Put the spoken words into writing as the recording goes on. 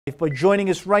But joining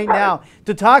us right now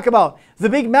to talk about the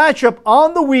big matchup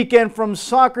on the weekend from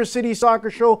Soccer City Soccer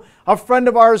Show, a friend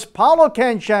of ours, Paolo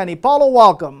Canciani. Paolo,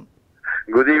 welcome.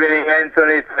 Good evening,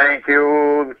 Anthony. Thank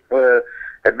you.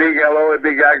 A big hello, a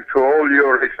big hug to all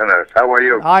your listeners. How are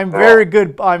you? I'm very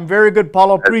good. I'm very good,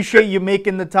 Paolo. Appreciate you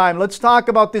making the time. Let's talk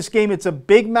about this game. It's a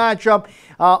big matchup.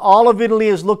 All of Italy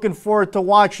is looking forward to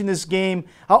watching this game.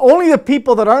 Only the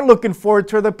people that aren't looking forward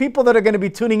to are the people that are going to be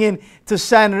tuning in to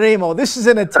San Remo. This is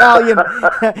an Italian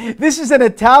this is an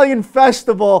Italian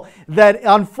festival that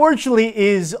unfortunately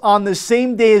is on the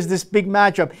same day as this big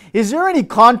matchup. Is there any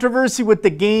controversy with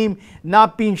the game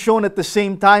not being shown at the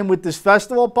same time with this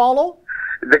festival, Paolo?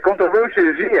 The controversy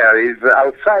here is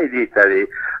outside Italy,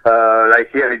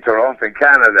 like here in Toronto, in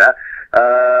Canada.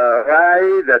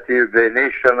 RAI, that is the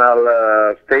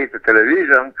national state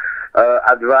television,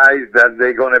 advised that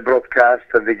they're going to broadcast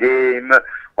the game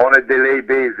on a delay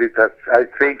basis at, I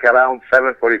think, around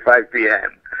 7:45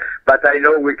 p.m. But I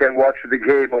know we can watch the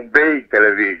game on Bay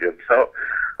television. So,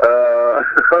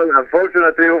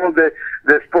 unfortunately, all the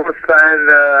sports fans,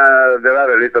 they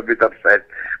are a little bit upset.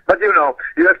 But, you know,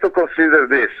 you have to consider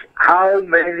this. How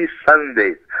many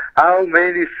Sundays, how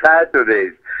many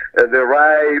Saturdays the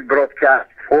RAI broadcast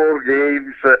 4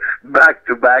 games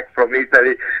back-to-back from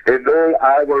Italy, and all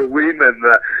our women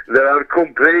that are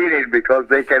complaining because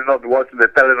they cannot watch the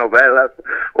telenovelas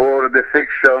or the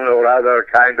fiction or other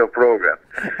kind of programs.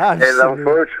 And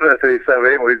unfortunately,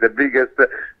 Sanremo is the biggest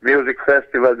music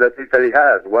festival that Italy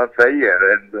has once a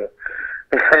year, and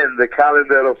the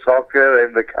calendar of soccer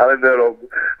and the calendar of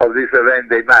this event,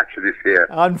 they match this year.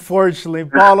 Unfortunately.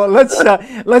 Paolo,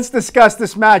 let's discuss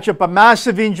this matchup. A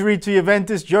massive injury to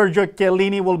Juventus. Giorgio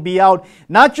Chiellini will be out,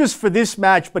 not just for this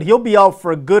match, but he'll be out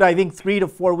for a good, I think, 3 to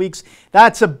 4 weeks.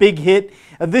 That's a big hit.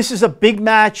 This is a big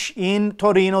match in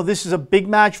Torino. This is a big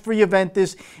match for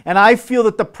Juventus. And I feel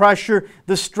that the pressure,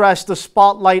 the stress, the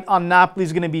spotlight on Napoli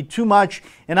is going to be too much.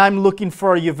 And I'm looking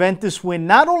for a Juventus win,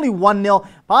 not only 1-0,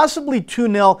 possibly 2-0.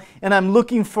 And I'm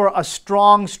looking for a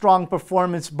strong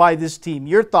performance by this team.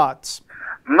 Your thoughts?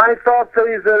 My thoughts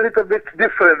is a little bit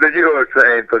different than yours,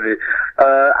 Anthony.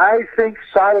 I think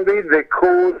Sarri, the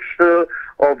coach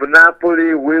of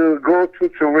Napoli, will go to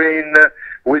Turin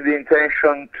with the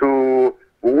intention to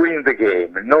win the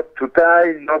game, not to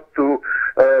tie, not to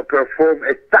perform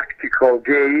a tactical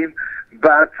game,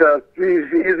 but he's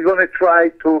going to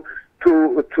try to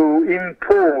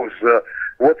impose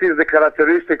what is the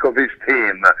characteristic of his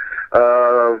team.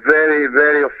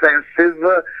 Very offensive,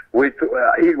 with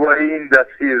Higuain that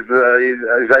is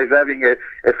having a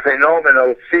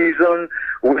phenomenal season,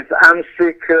 with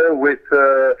Hamsik, with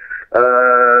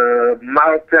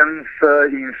Martens,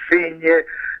 Insigne,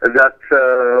 that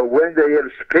when they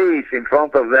have space in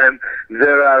front of them, they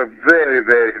are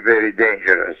very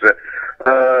dangerous.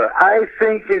 I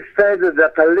think instead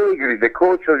that Allegri, the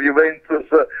coach of Juventus,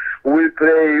 will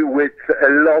play with a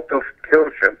lot of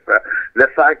caution. The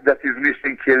fact that he's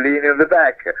missing Chiellini in the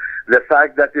back, the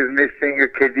fact that he's missing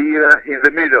Khedira in the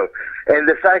middle, and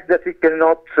the fact that he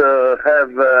cannot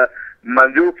have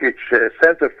Mandzukic,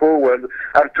 center forward,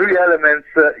 are 3 elements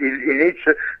in each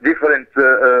different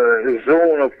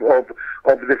zone of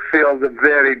the field,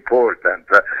 very important.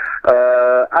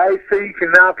 I think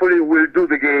Napoli will do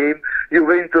the game.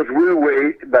 Juventus will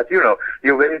wait, but you know,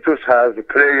 Juventus has a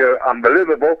player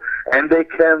unbelievable, and they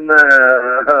can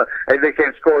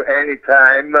score any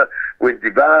time with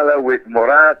Dybala, with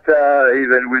Morata,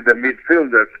 even with the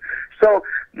midfielders. So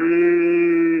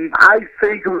I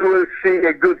think we will see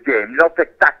a good game, not a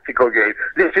tactical game.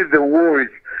 This is the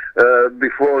worries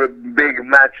before big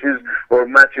matches or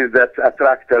matches that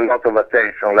attract a lot of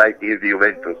attention, like is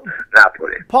Juventus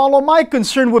Napoli. Paolo, my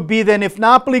concern would be then if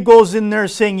Napoli goes in there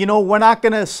saying, you know, we're not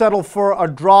going to settle for a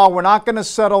draw, we're not going to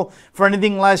settle for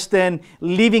anything less than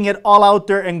leaving it all out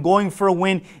there and going for a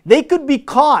win, they could be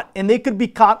caught, and they could be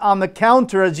caught on the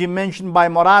counter, as you mentioned, by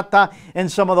Morata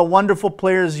and some of the wonderful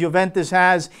players Juventus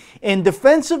has. And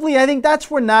defensively, I think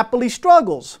that's where Napoli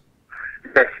struggles.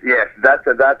 Yes, that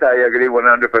I agree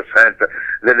 100%.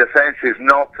 The defense is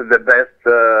not the best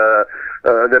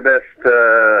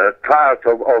part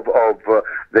of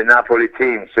the Napoli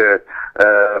teams.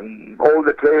 All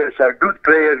the players are good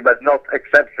players, but not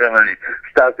exceptionally.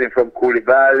 Starting from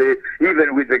Koulibaly,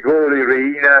 even with the goalie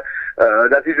Reina,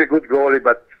 that is a good goalie,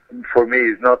 but for me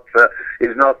is not a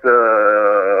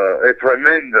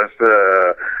tremendous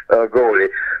goalie.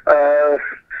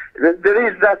 There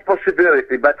is that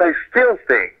possibility, but I still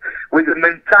think, with the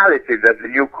mentality that the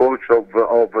new coach of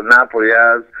Napoli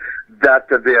has, that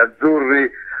the Azzurri,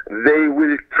 they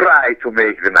will try to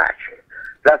make the match.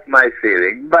 That's my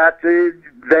feeling. But then,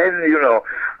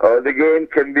 the game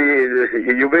can be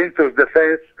Juventus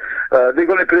defense. They're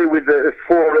going to play with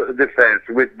four defense,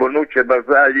 with Bonucci and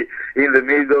Barzagli in the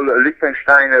middle,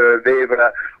 Liechtensteiner and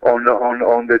Evra on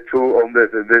the two on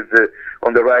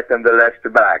the right and the left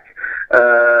back.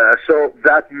 So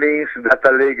that means that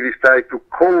Allegri is trying to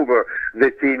cover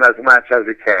the team as much as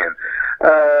he can.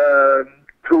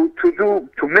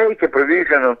 To make a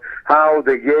prediction on how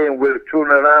the game will turn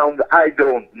around, I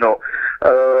don't know.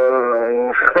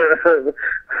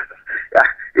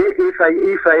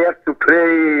 If I have to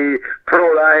play pro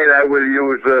line, I will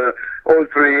use all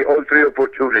three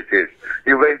opportunities.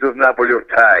 Juventus, Napoli, or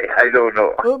tie. I don't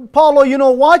know.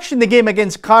 Paolo, watching the game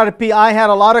against Carpi, I had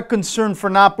a lot of concern for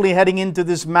Napoli heading into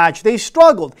this match. They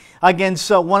struggled against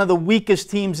one of the weakest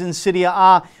teams in Serie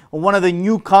A, one of the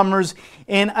newcomers.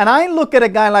 And I look at a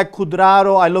guy like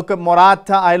Cuadrado, I look at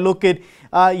Morata, I look at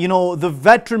the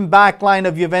veteran backline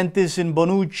of Juventus in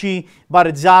Bonucci,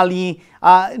 Barzagli,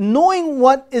 knowing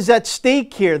what is at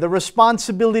stake here, the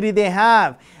responsibility they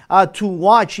have to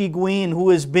watch Higuain, who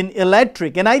has been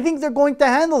electric. And I think they're going to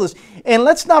handle this. And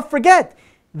let's not forget,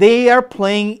 they are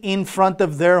playing in front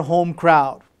of their home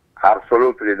crowd.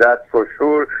 Absolutely, that's for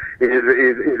sure.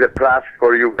 Is a plus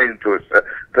for Juventus,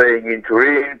 playing in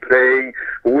Turin, playing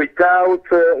without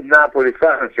Napoli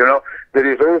fans. There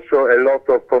is also a lot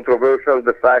of controversial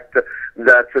the fact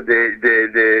that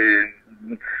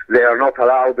they are not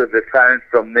allowed the fans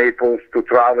from Naples to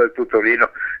travel to Torino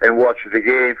and watch the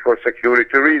game for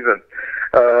security reasons.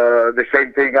 The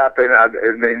same thing happened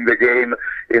in the game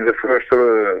in the first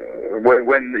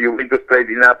when Juventus played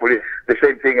in Napoli. The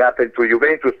same thing happened to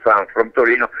Juventus fans from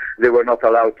Torino. They were not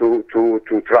allowed to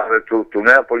travel to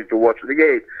Napoli to watch the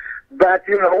game. But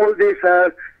all these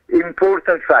are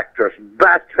important factors.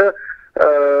 But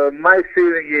my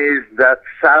feeling is that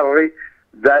Sarri,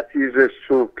 that is a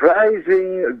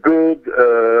surprising good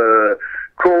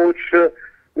coach,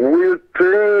 will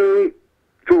play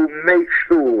to make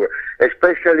sure,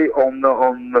 especially on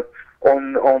the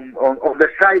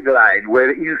sideline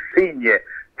where Insigne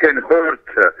can hurt,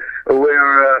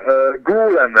 where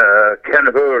Gulam can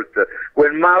hurt,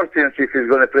 when Martins, if he's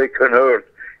going to play, can hurt,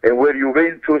 and where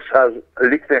Juventus has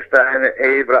Liechtenstein,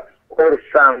 Evra, or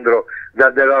Sandro,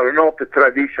 that there are not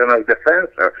traditional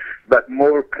defenders, but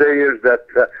more players that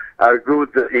are good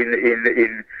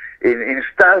in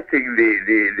starting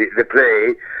the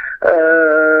play.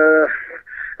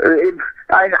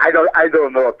 I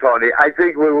don't know, Tony. I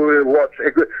think we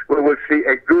will see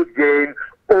a good game,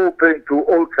 open to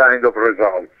all kinds of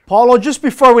results. Paolo, just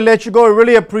before we let you go, I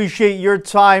really appreciate your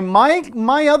time.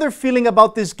 My other feeling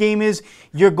about this game is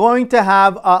you're going to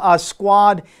have a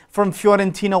squad from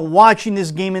Fiorentina watching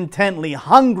this game intently,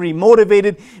 hungry,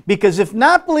 motivated, because if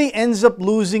Napoli ends up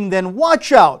losing, then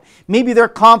watch out. Maybe their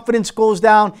confidence goes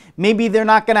down. Maybe they're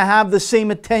not going to have the same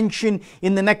attention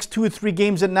in the next 2 or 3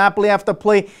 games that Napoli have to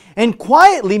play. And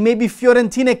quietly, maybe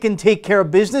Fiorentina can take care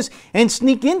of business and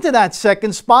sneak into that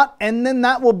second spot, and then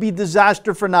that will be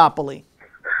disaster for Napoli.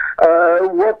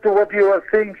 What you are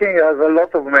thinking has a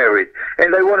lot of merit.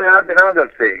 And I want to add another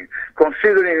thing.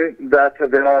 Considering that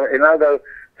there are another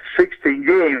 16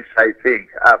 games, I think,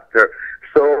 after,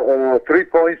 so 3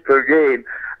 points per game,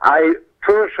 I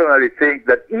personally think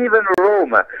that even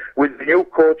Roma, with the new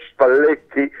coach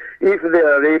Spalletti, if they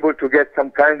are able to get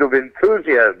some kind of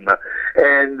enthusiasm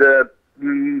and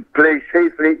play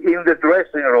safely in the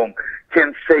dressing room,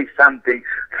 can say something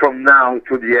from now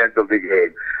to the end of the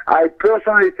game. I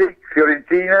personally think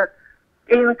Fiorentina,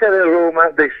 Inter and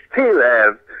Roma, they still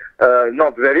have,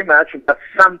 not very much, but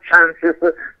some chances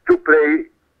to play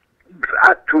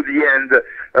to the end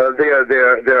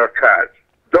their cards.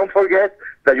 Don't forget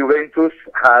that Juventus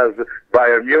has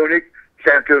Bayern Munich,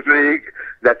 Champions League,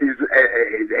 that is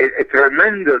a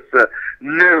tremendous,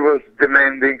 nervous,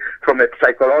 demanding from a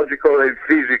psychological and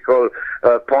physical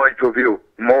point of view,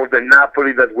 more than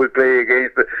Napoli that will play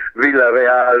against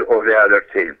Villarreal or the other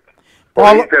team. Or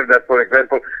Inter that, for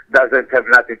example, doesn't have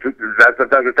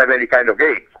any kind of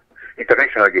games,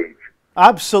 international games.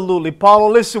 Absolutely.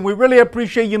 Paolo, listen, we really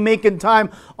appreciate you making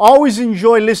time. Always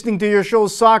enjoy listening to your show,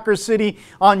 Soccer City,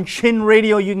 on Chin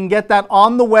Radio. You can get that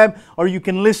on the web, or you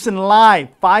can listen live,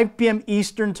 5 p.m.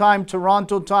 Eastern Time,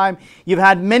 Toronto time. You've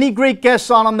had many great guests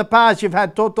on the past. You've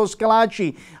had Toto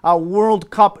Scalacci, a World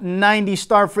Cup 90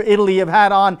 star for Italy. You've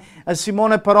had on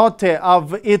Simone Perotte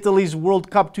of Italy's World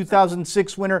Cup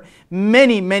 2006 winner.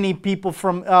 Many people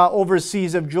from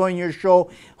overseas have joined your show.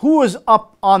 Who is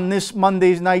up on this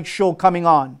Monday's night show coming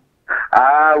on?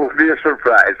 It would be a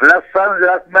surprise. Last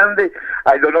Monday,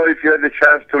 I don't know if you had the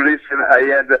chance to listen, I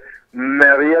had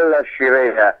Mariella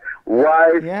Scirea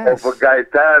wife Yes. of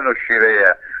Gaetano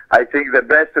Scirea. I think the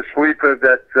best sweeper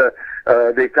that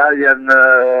the Italian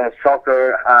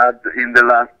soccer had in the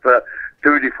last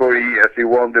 34 years. He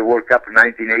won the World Cup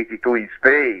 1982 in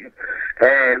Spain.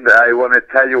 And I want to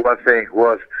tell you one thing,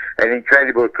 was an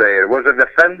incredible player. Was a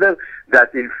defender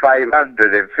that in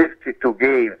 552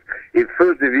 games in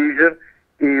first division,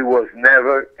 he was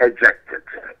never ejected.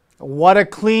 What a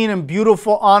clean and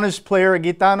beautiful, honest player,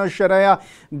 Gaetano Scirea.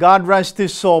 God rest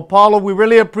his soul. Paolo, we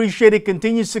really appreciate it.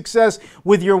 Continued success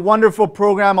with your wonderful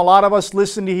program. A lot of us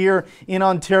listen to here in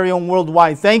Ontario and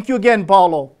worldwide. Thank you again,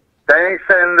 Paolo. Thanks,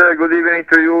 and good evening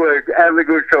to you. Have a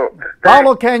good show.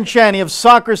 Paolo Canciani of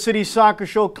Soccer City Soccer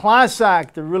Show, class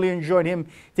act. I really enjoyed him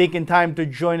taking time to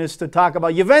join us to talk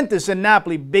about Juventus and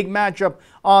Napoli. Big matchup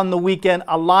on the weekend.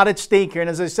 A lot at stake here. And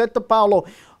as I said to Paolo,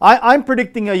 I'm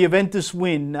predicting a Juventus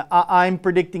win. I'm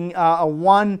predicting a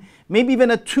 1, maybe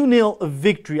even a 2-0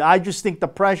 victory. I just think the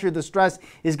pressure, the stress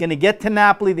is going to get to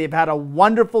Napoli. They've had a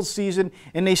wonderful season,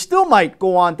 and they still might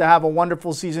go on to have a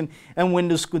wonderful season and win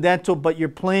the Scudetto, but you're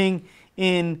playing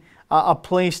in a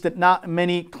place that not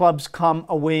many clubs come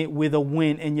away with a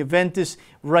win. And Juventus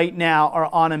right now are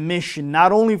on a mission,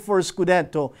 not only for a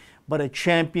Scudetto, but a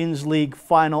Champions League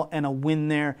final and a win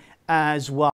there as well.